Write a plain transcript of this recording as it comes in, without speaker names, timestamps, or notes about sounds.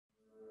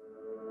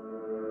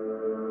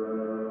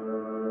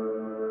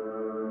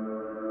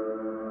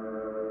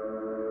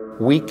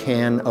we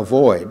can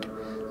avoid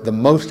the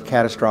most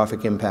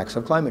catastrophic impacts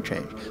of climate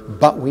change,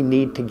 but we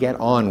need to get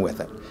on with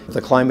it.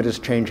 The climate is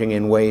changing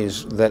in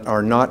ways that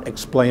are not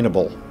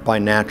explainable by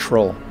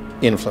natural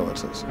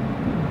influences.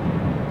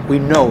 We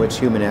know it's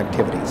human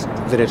activities,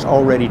 that it's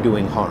already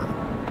doing harm.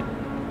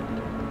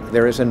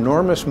 There is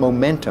enormous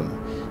momentum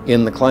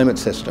in the climate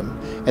system,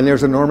 and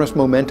there's enormous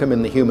momentum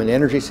in the human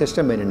energy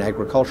system and in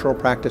agricultural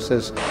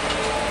practices.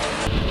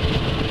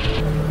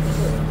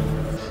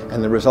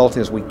 And the result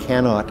is we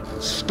cannot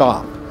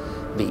stop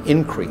the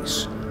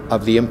increase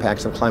of the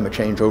impacts of climate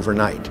change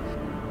overnight.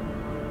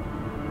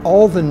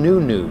 All the new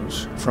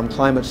news from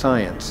climate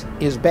science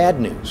is bad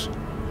news.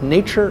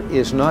 Nature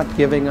is not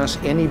giving us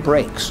any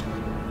breaks.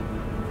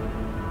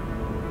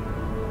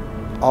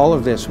 All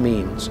of this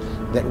means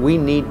that we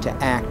need to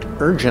act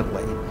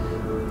urgently,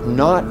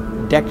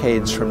 not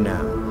decades from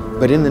now,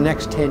 but in the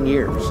next 10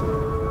 years.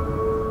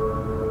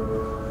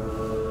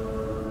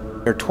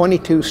 There are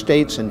 22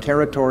 states and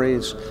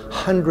territories,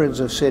 hundreds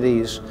of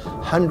cities,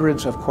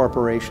 hundreds of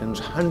corporations,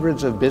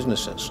 hundreds of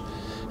businesses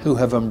who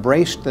have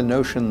embraced the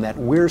notion that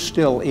we're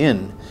still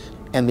in,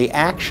 and the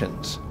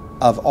actions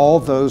of all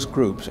those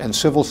groups and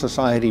civil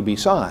society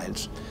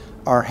besides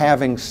are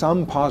having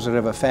some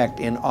positive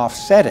effect in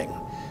offsetting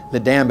the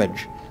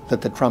damage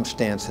that the Trump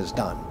stance has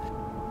done.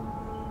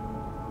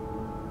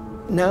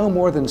 Now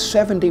more than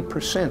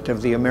 70%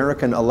 of the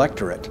American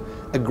electorate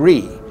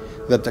agree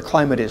that the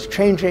climate is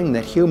changing,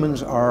 that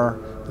humans are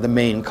the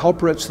main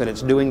culprits, that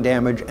it's doing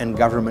damage, and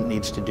government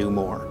needs to do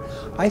more.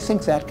 I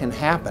think that can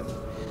happen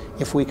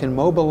if we can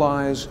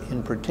mobilize,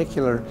 in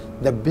particular,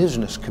 the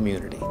business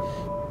community.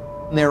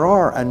 There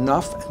are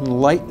enough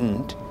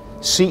enlightened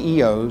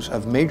CEOs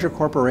of major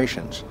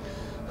corporations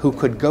who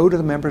could go to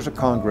the members of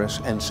Congress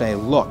and say,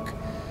 look,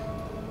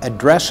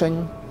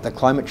 addressing the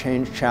climate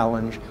change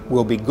challenge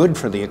will be good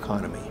for the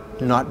economy,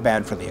 not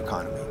bad for the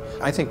economy.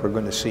 I think we're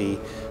going to see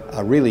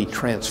a really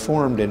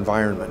transformed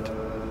environment.